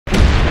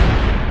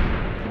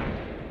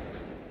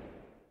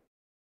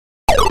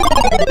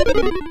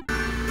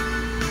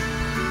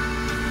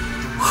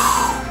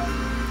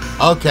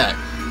Okay.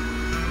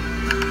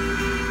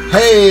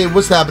 Hey,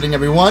 what's happening,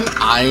 everyone?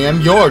 I am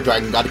your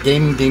Dragon God of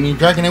Gaming,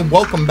 D.Dragon, and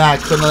welcome back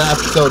to another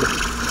episode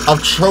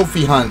of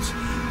Trophy Hunts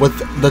with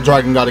the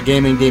Dragon God of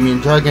Gaming,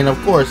 D.Dragon.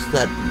 Of course,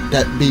 that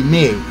be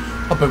me.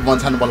 Hope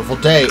everyone's had a wonderful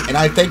day, and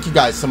I thank you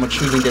guys so much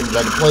for using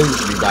D.Dragon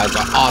plays. You guys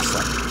are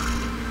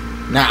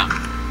awesome. Now,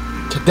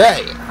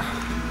 today,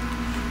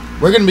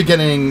 we're going to be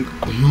getting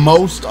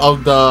most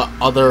of the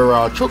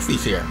other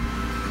trophies here.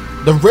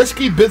 The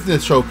Risky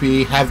Business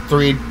Trophy have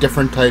 3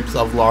 different types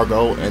of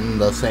Largo in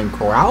the same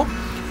corral.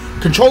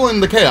 Controlling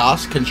the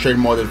Chaos can strain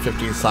more than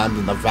 15 slimes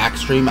in the vac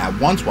stream at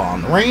once while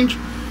on the range.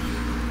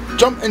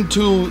 Jump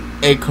into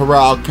a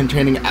corral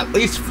containing at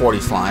least 40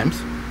 slimes.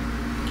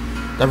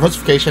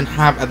 Diversification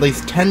have at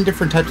least 10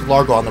 different types of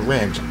Largo on the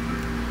range.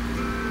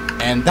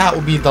 And that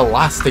will be the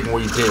last thing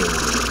we do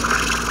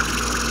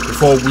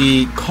before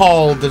we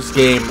call this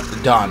game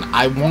done.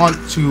 I want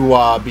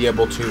to be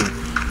able to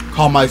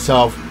call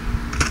myself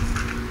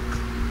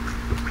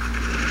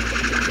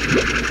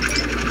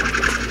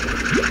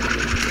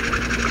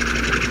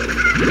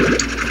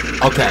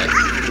okay.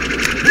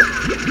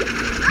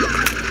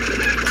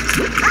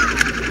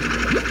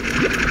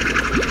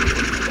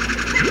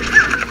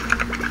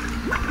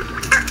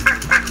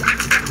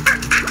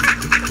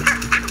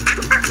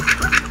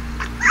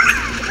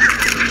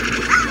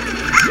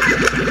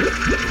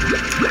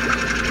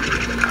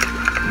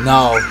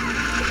 No.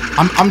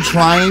 I'm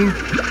trying.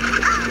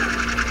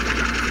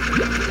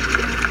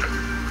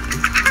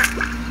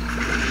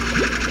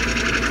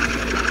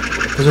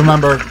 Because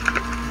remember,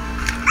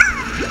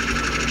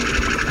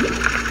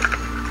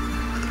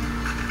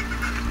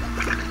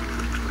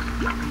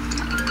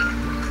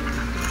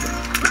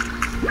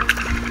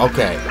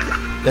 okay,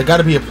 there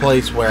gotta be a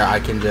place where I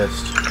can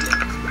just...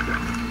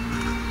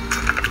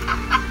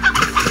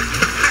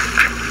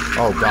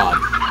 Oh, God.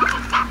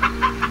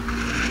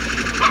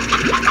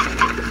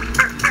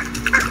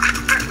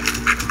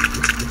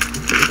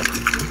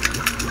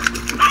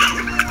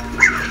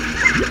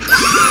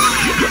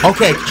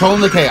 Okay,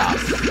 controlling the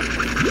chaos.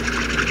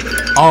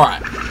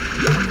 Alright.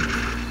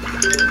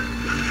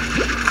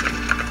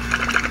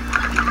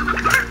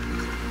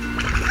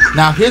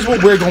 Now, here's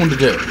what we're going to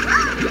do.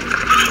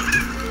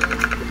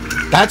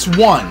 That's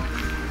 1.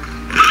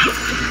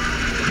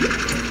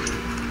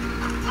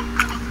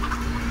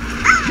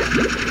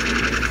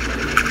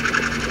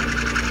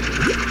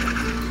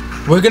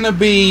 We're gonna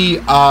be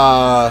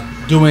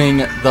doing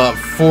the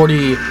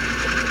 40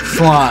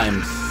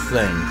 slimes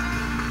thing.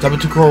 Jump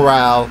into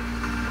corral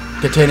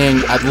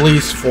containing at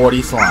least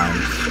 40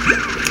 slimes.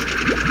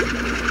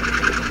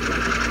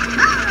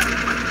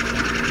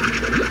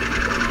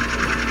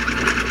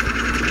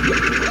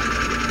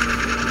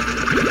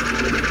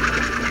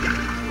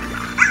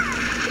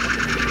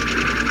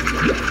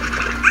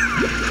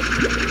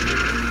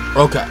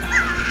 Okay.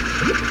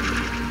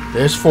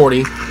 There's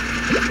 40.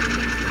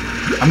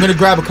 I'm gonna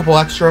grab a couple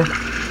extra.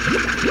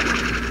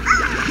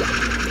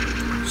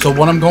 So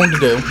what I'm going to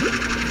do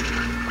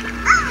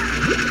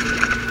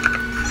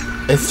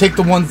is take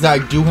the ones that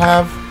I do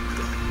have,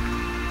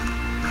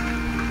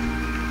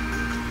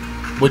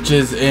 which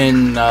is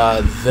in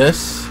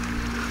this.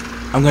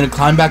 I'm gonna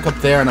climb back up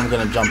there and I'm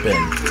gonna jump in.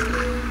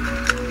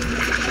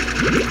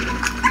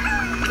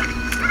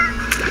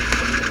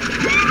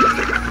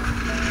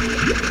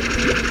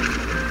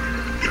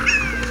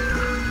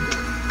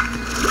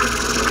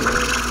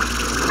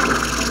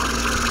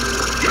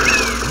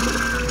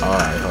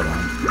 Alright, hold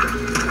on.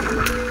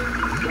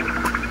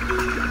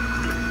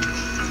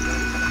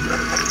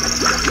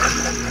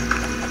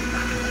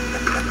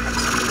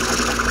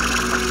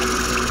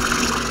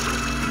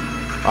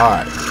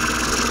 Alright.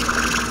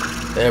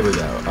 There we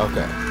go.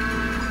 Okay.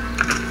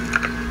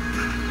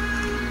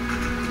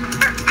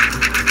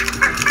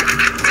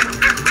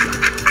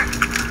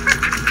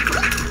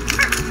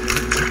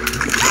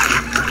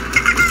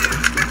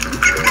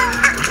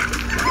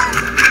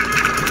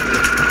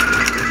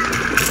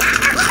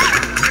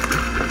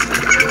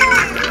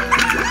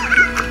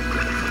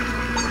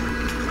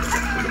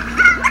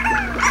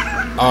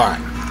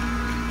 Alright.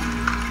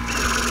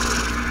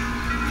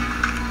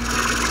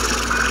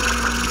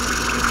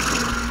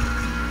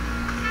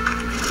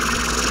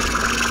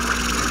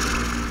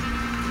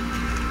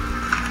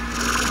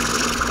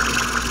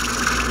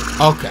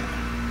 Okay.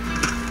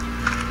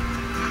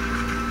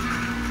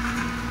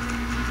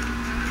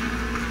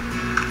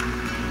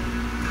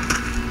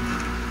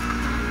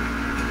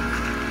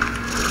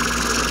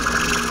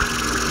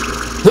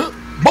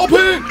 Ball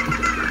pig!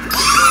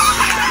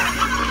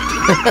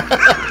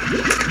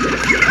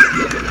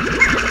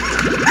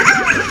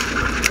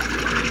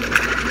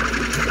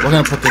 We're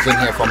gonna put this in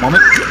here for a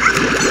moment.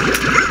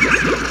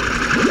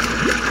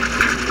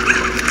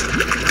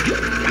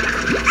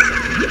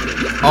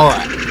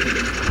 Alright.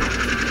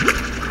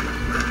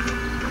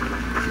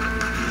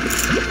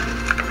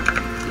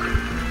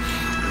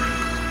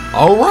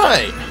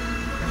 Alright.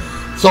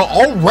 So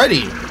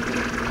already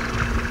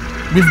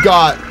we've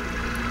got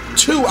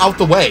 2 out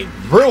the way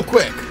real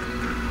quick.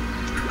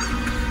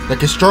 the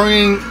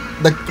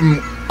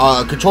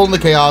controlling the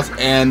chaos,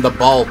 and the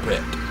ball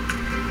pit.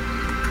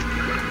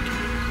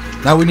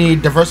 Now we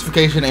need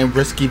diversification and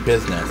risky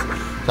business. So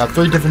I have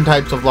 3 different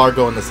types of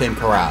Largo in the same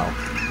corral.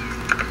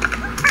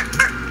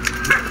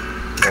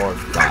 4,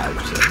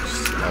 5,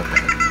 6.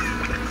 Okay.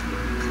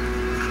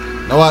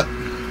 You know what?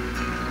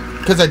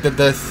 Because I did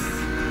this.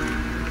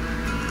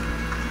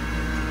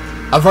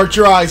 Avert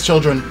your eyes,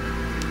 children.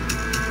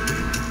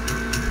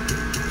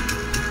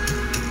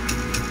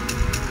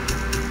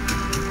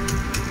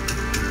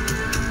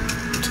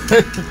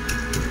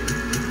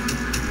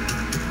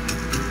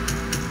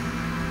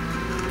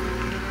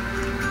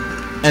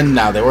 And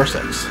now there were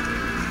 6.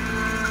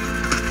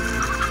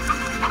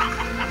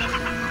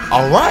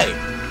 Alright.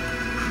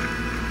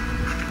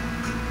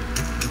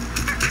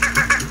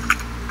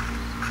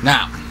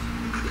 Now,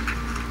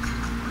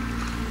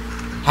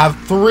 have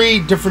 3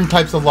 different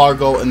types of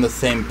Largo in the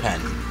same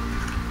pen.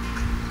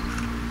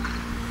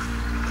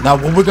 Now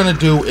what we're gonna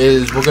do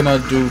is we're gonna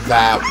do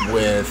that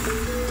with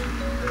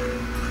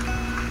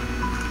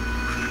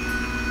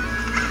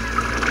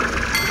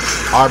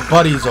our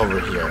buddies over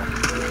here.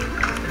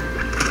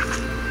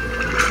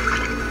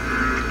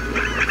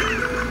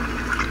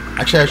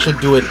 Actually, I should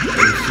do it in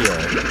here.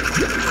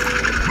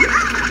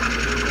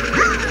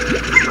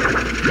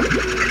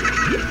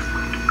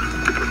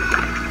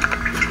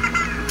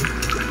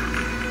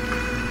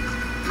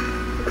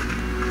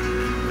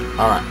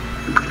 Alright.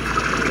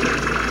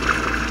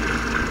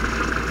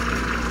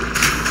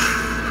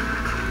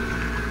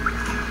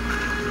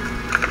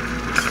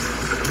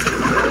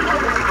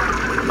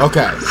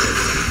 Okay.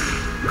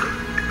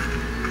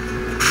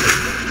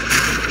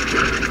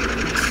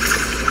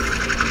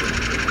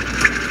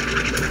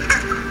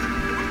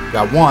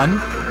 Got 1.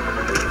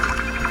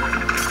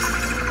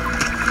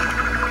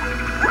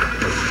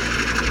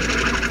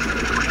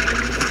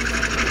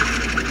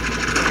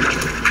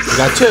 We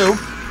got 2.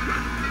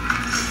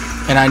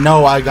 And I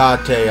know I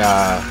got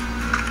a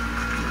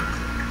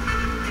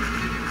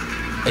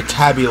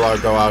tabby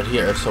Largo out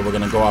here, so we're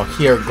gonna go out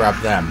here and grab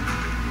them.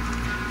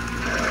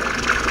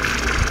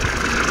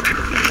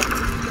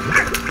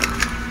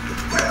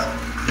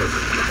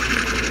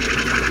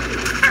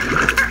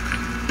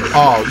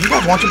 Oh, you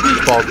guys want your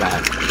beach ball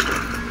back.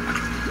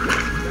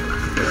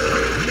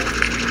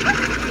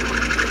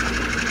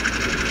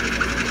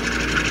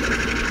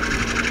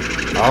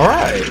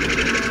 Alright.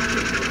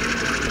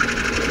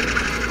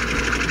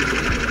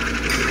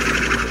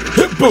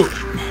 Boom.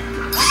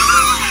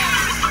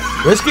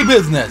 Risky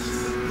business.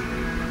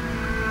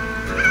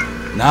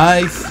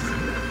 Nice.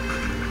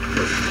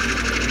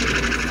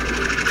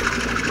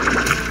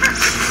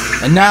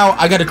 And now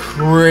I gotta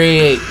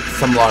create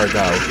some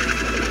Largo,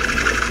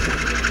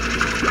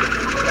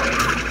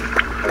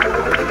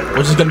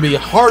 which is gonna be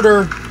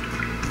harder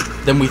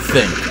than we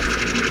think.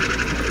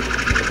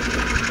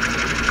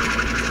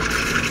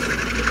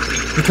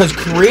 Because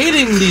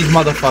creating these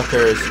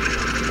motherfuckers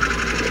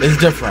is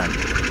different.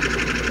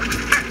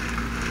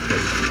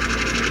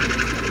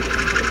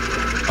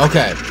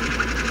 Okay.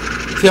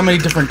 See how many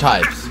different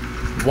types.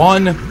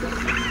 1,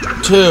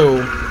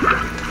 2,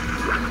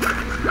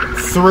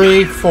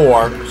 3,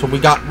 4. So we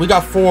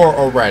got 4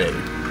 already.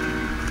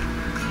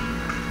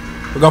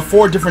 We got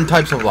 4 different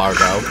types of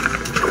Largo.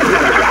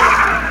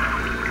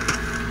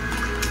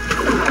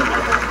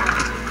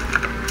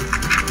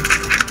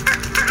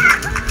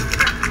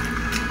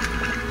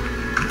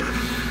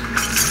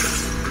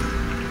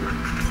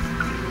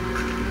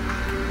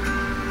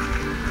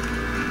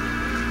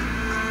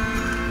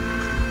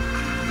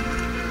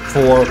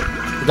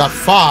 We got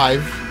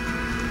 5.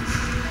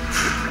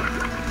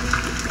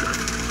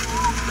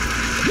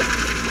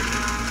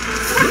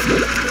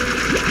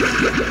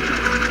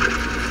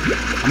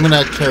 I'm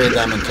gonna carry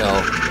them until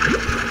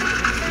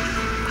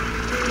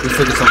we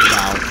figure something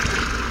out.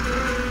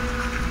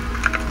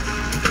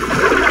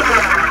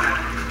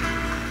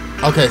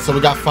 Okay, so we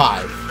got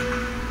 5.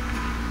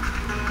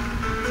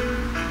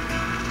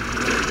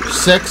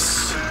 6.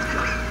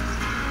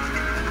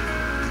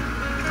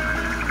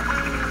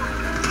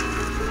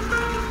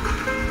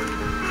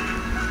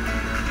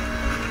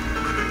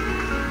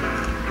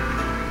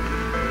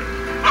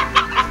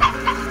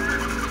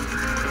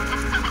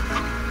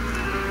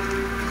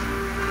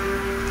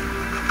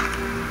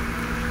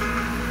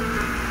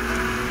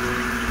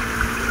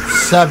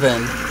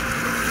 7.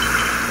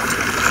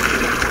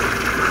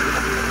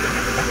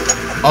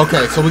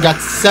 Okay, so we got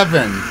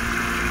 7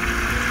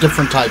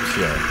 different types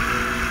here.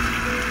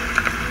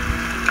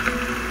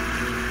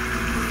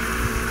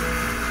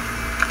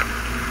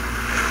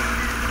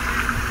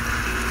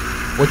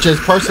 Which is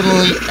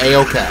personally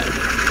a-okay.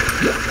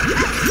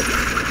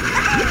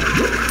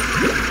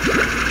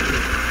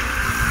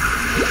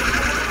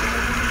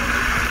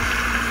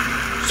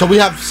 So we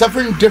have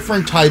 7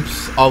 different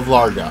types of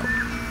Largo.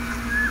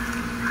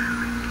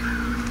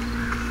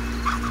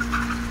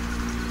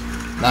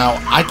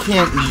 Now, I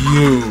can't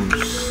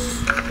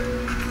use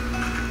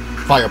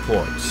fire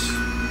ports.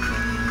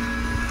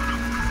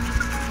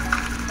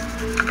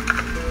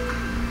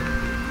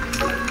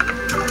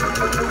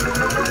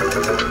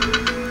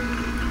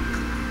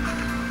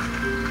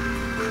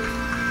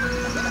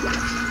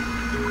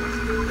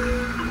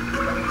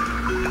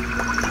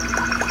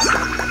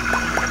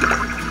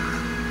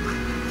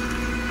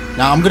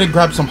 Now I'm gonna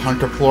grab some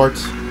hunter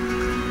plorts.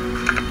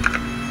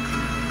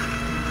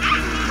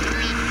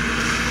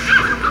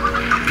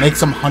 Make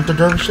some hunter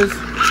dervishes.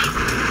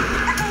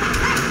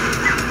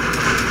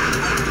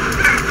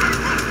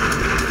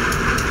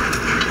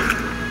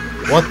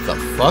 What the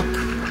fuck?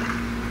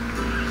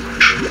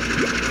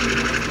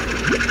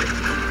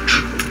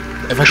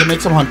 If I can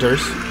make some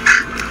hunters.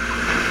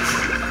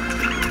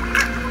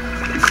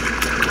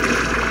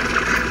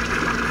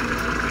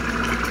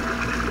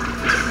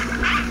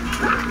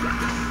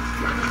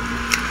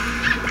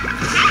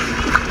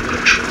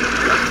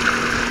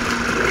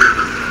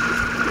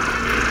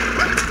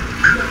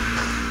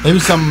 Maybe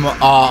some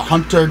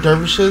hunter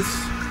dervishes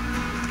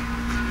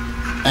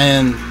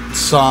and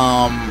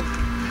some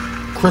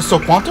crystal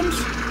quantums.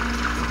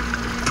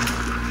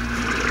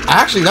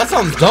 Actually, that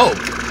sounds dope.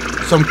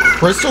 Some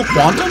crystal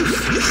quantums.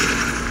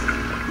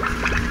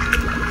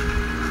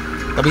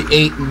 That'll be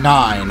 8,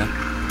 9.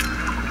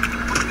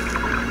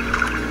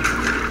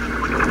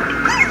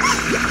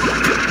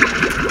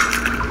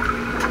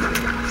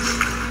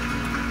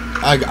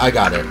 I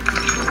got it.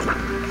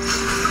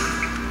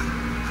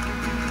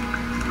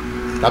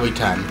 That'll be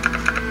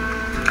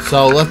 10.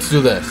 So let's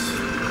do this.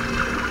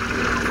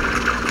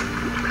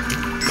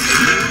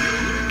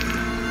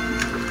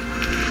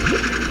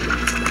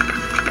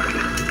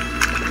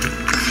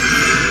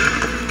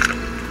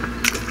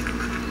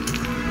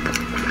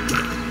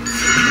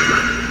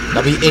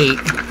 That'll be 8.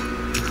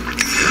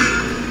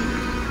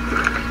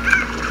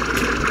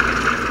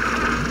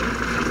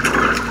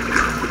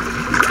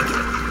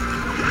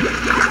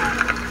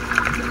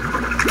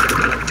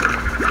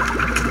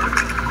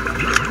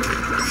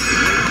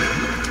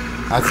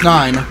 That's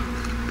 9.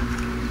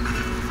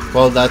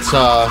 Well, that's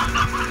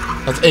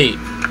 8.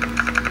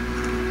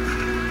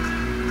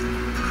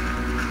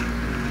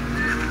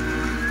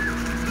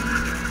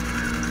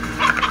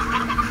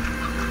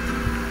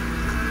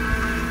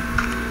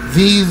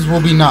 These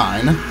will be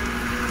 9.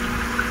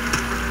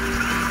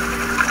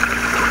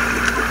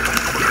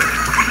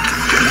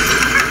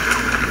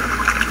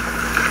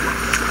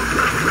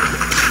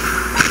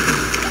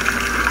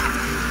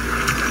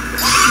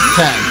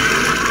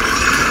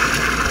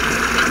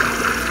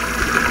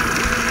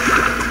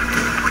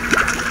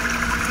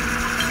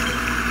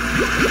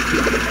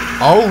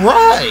 All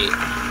right,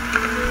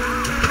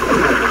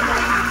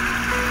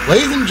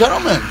 ladies and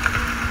gentlemen,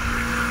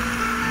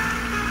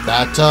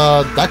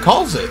 that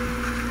calls it.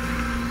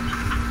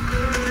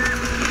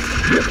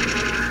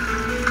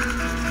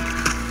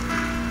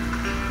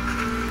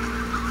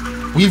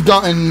 We've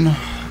gotten.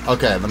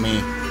 Okay, give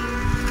me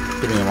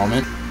a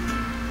moment.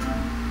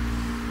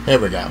 Here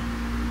we go.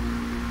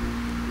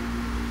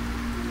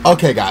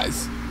 Okay,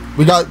 guys,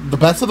 we got the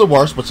best of the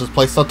worst, which is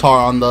place the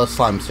tar on the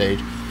slime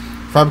stage.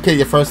 Fabricate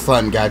your first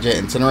slime gadget,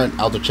 incinerate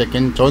Elder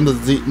Chicken, join the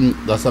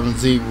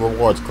 7Z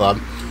Rewards Club,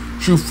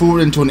 shoot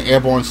food into an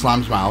airborne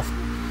slime's mouth,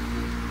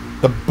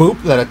 the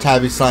boop that a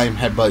tabby slime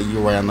headbutt you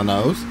right on the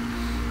nose,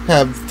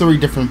 have 3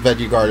 different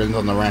veggie gardens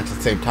on the ranch at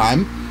the same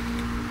time,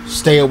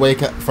 stay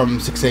awake from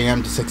 6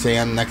 a.m. to 6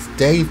 a.m. next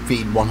day,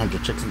 feed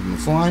 100 chickens in the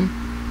slime,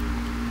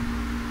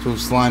 2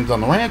 slimes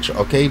on the ranch,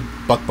 okay,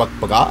 buck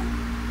bagat,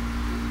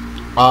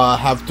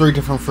 have 3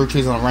 different fruit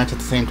trees on the ranch at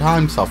the same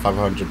time, sell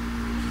 500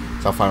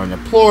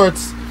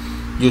 plorts,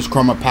 use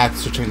chroma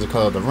packs to change the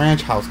color of the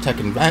ranch, house tech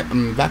and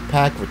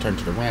backpack, return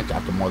to the ranch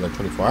after more than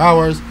 24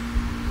 hours,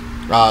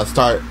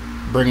 start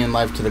bringing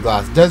life to the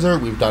glass desert,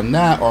 we've done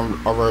that, or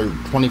over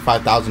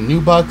 25,000 new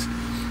bucks,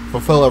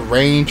 fulfill a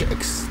range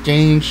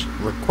exchange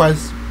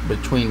request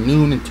between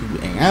noon and 2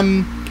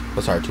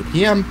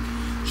 p.m,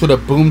 shoot a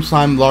boom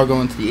slime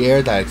largo into the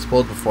air that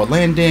explodes before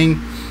landing,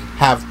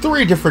 have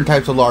 3 different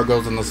types of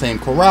largos in the same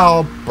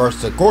corral,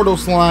 burst a Gordo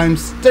slime,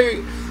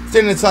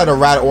 stand inside a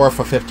rat ore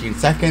for 15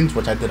 seconds,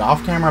 which I did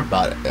off camera,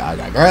 but I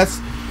digress.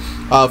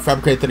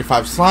 Fabricate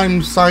 35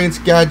 slime science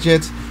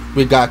gadgets.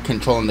 We got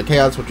controlling the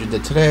chaos, which we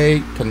did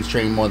today.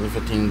 Constrain more than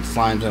 15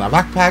 slimes in a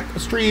backpack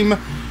stream.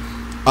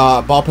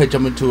 Ball pit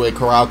jump into a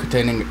corral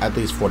containing at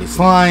least 40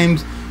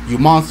 slimes. You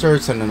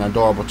monsters, send an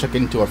adorable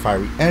chicken to a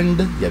fiery end.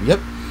 Yep.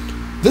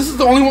 This is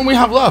the only one we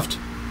have left.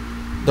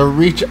 The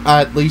reach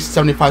at least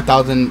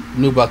 75,000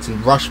 new bucks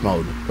in rush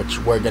mode, which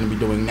we're going to be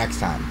doing next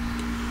time.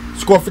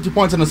 Score 50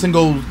 points in a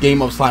single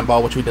game of slime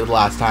ball, which we did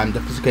last time.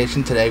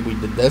 Diversification, today we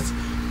did this.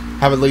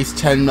 Have at least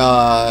 10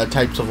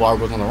 types of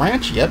larvas on the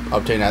ranch. Yep.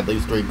 Obtain at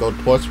least 3 gold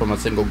plorts from a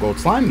single gold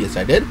slime. Yes,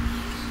 I did.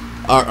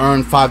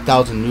 Earn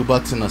 5,000 new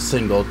bucks in a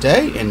single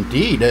day.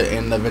 Indeed.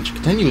 And the adventure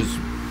continues.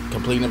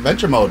 Complete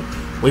adventure mode.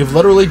 We've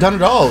literally done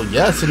it all.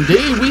 Yes,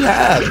 indeed, we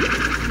have.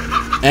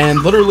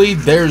 And literally,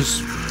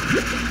 there's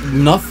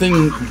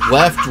nothing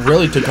left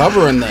really to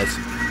cover in this.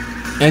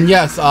 And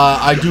yes,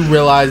 I do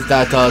realize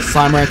that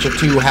Slime Rancher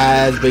 2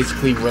 has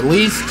basically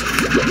released,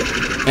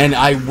 and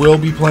I will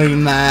be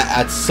playing that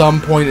at some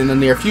point in the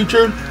near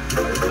future.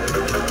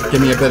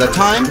 Give me a bit of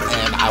time,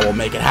 and I will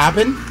make it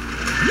happen.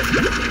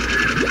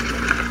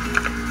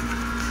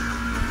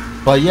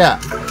 But yeah,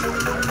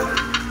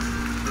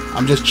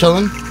 I'm just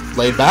chilling,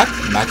 laid back,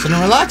 maxing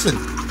and relaxing.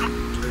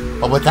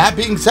 But with that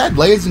being said,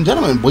 ladies and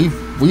gentlemen, we've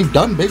we've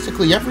done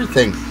basically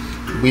everything.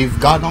 We've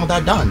gotten all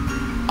that done.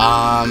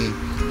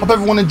 Hope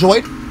everyone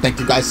enjoyed. Thank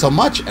you guys so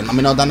much, and let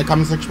me know down in the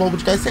comment section below what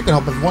you guys think, and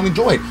hope everyone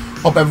enjoyed.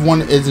 Hope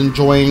everyone is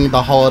enjoying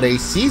the holiday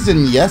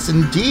season. Yes,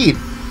 indeed.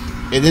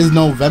 It is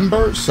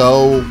November,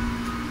 so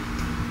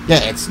yeah,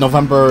 it's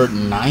November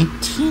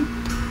 19th,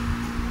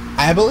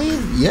 I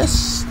believe.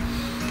 Yes.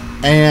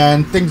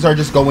 And things are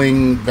just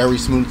going very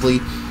smoothly.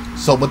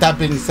 So with that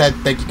being said,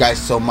 thank you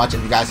guys so much.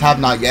 If you guys have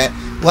not yet,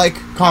 like,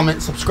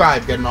 comment,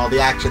 subscribe, getting all the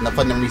action, the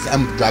fun memories,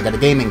 and D.Dragon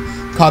Gaming.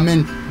 Come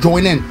in,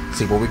 join in,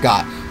 see what we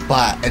got.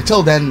 But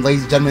until then,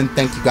 ladies and gentlemen,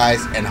 thank you guys,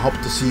 and hope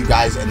to see you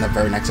guys in the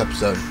very next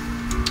episode.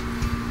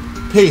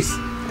 Peace,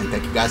 and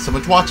thank you guys so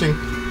much for watching.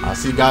 I'll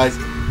see you guys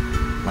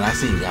when I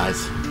see you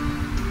guys.